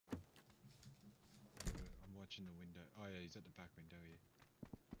watching the window. Oh yeah, he's at the back window here.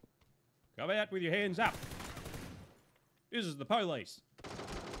 Come out with your hands up. This is the police.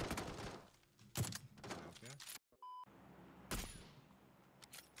 Help ya?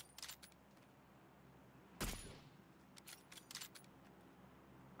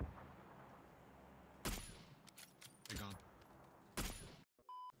 They're gone.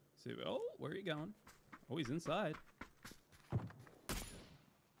 See, oh, where are you going? Oh, he's inside.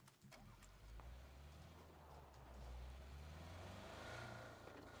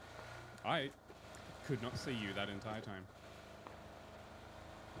 I could not see you that entire time.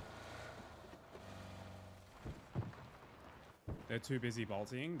 They're too busy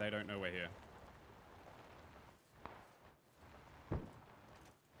bolting. They don't know we're here.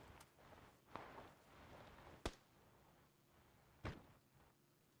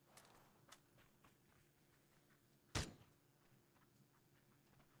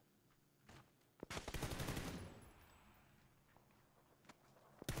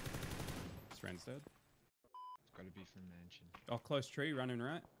 His friend's dead. It's got to be from mansion. Oh, close tree, running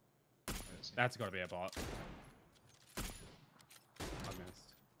right. Oh, That's got to be a bot. I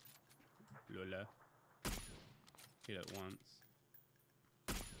missed. Lola. Hit it once.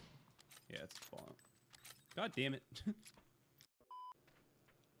 Yeah, it's a bot. God damn it.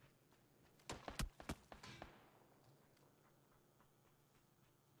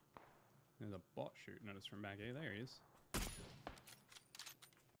 There's a bot shooting at us from back here. There he is.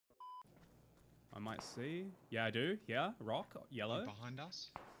 I might see. Yeah, I do. Yeah, rock, yellow. Behind us?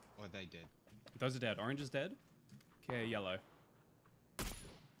 Or are they dead? Those are dead. Orange is dead. Okay, yellow.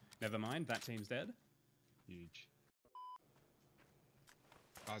 Never mind, that team's dead. Huge.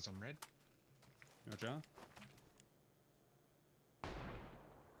 Guys on red. Roger.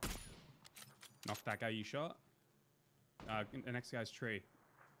 Knocked that guy you shot. The next guy's tree.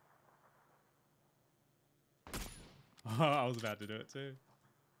 Oh, I was about to do it too.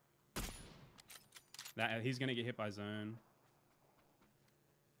 He's gonna get hit by zone.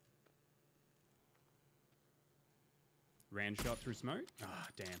 Ran shot through smoke. Ah, oh,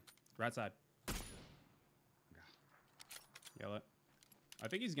 damn. Right side. Yellow. I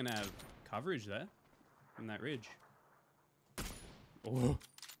think he's gonna have coverage there from that ridge. Oh.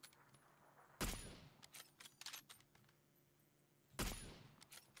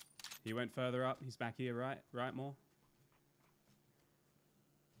 He went further up. He's back here, right? Right more.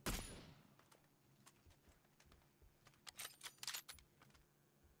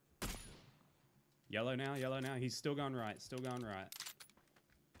 Yellow now, yellow now. He's still going right, still going right.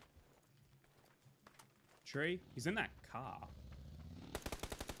 Tree, he's in that car.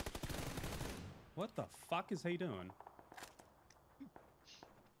 What the fuck is he doing?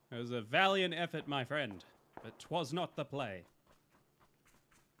 It was a valiant effort, my friend, but 'twas not the play.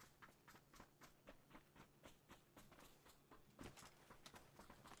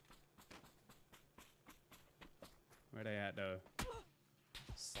 Where they at, though?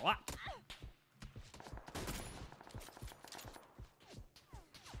 Slap!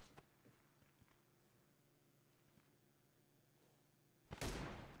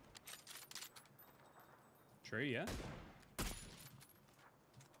 Tree, yeah?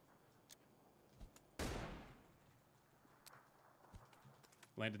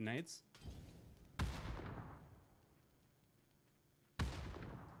 Landed nades.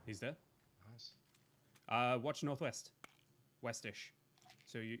 He's there. Nice. Watch northwest. Westish.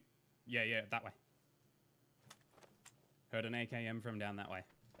 So you... Yeah, that way. Heard an AKM from down that way.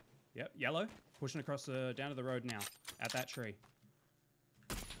 Yep, yellow. Pushing across down to the road now. At that tree.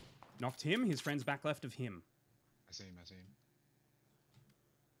 Knocked him. His friend's back left of him. I see him, I see him.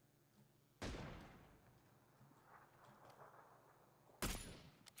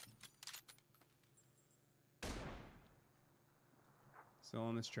 Still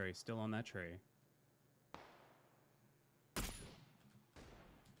on this tree. Still on that tree.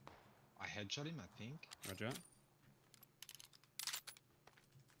 I headshot him, I think. Roger.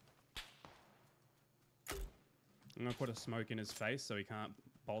 I'm gonna put a smoke in his face so he can't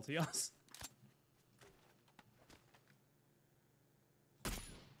bolty us.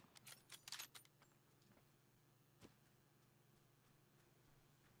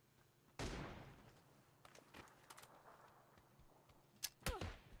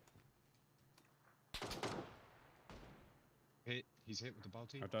 Hit. He's hit with the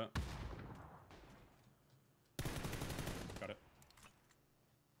bolty. Roger. Got it.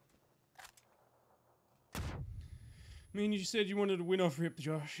 I mean, you said you wanted to win off Rip,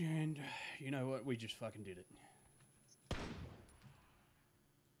 Josh, and you know what? We just fucking did it.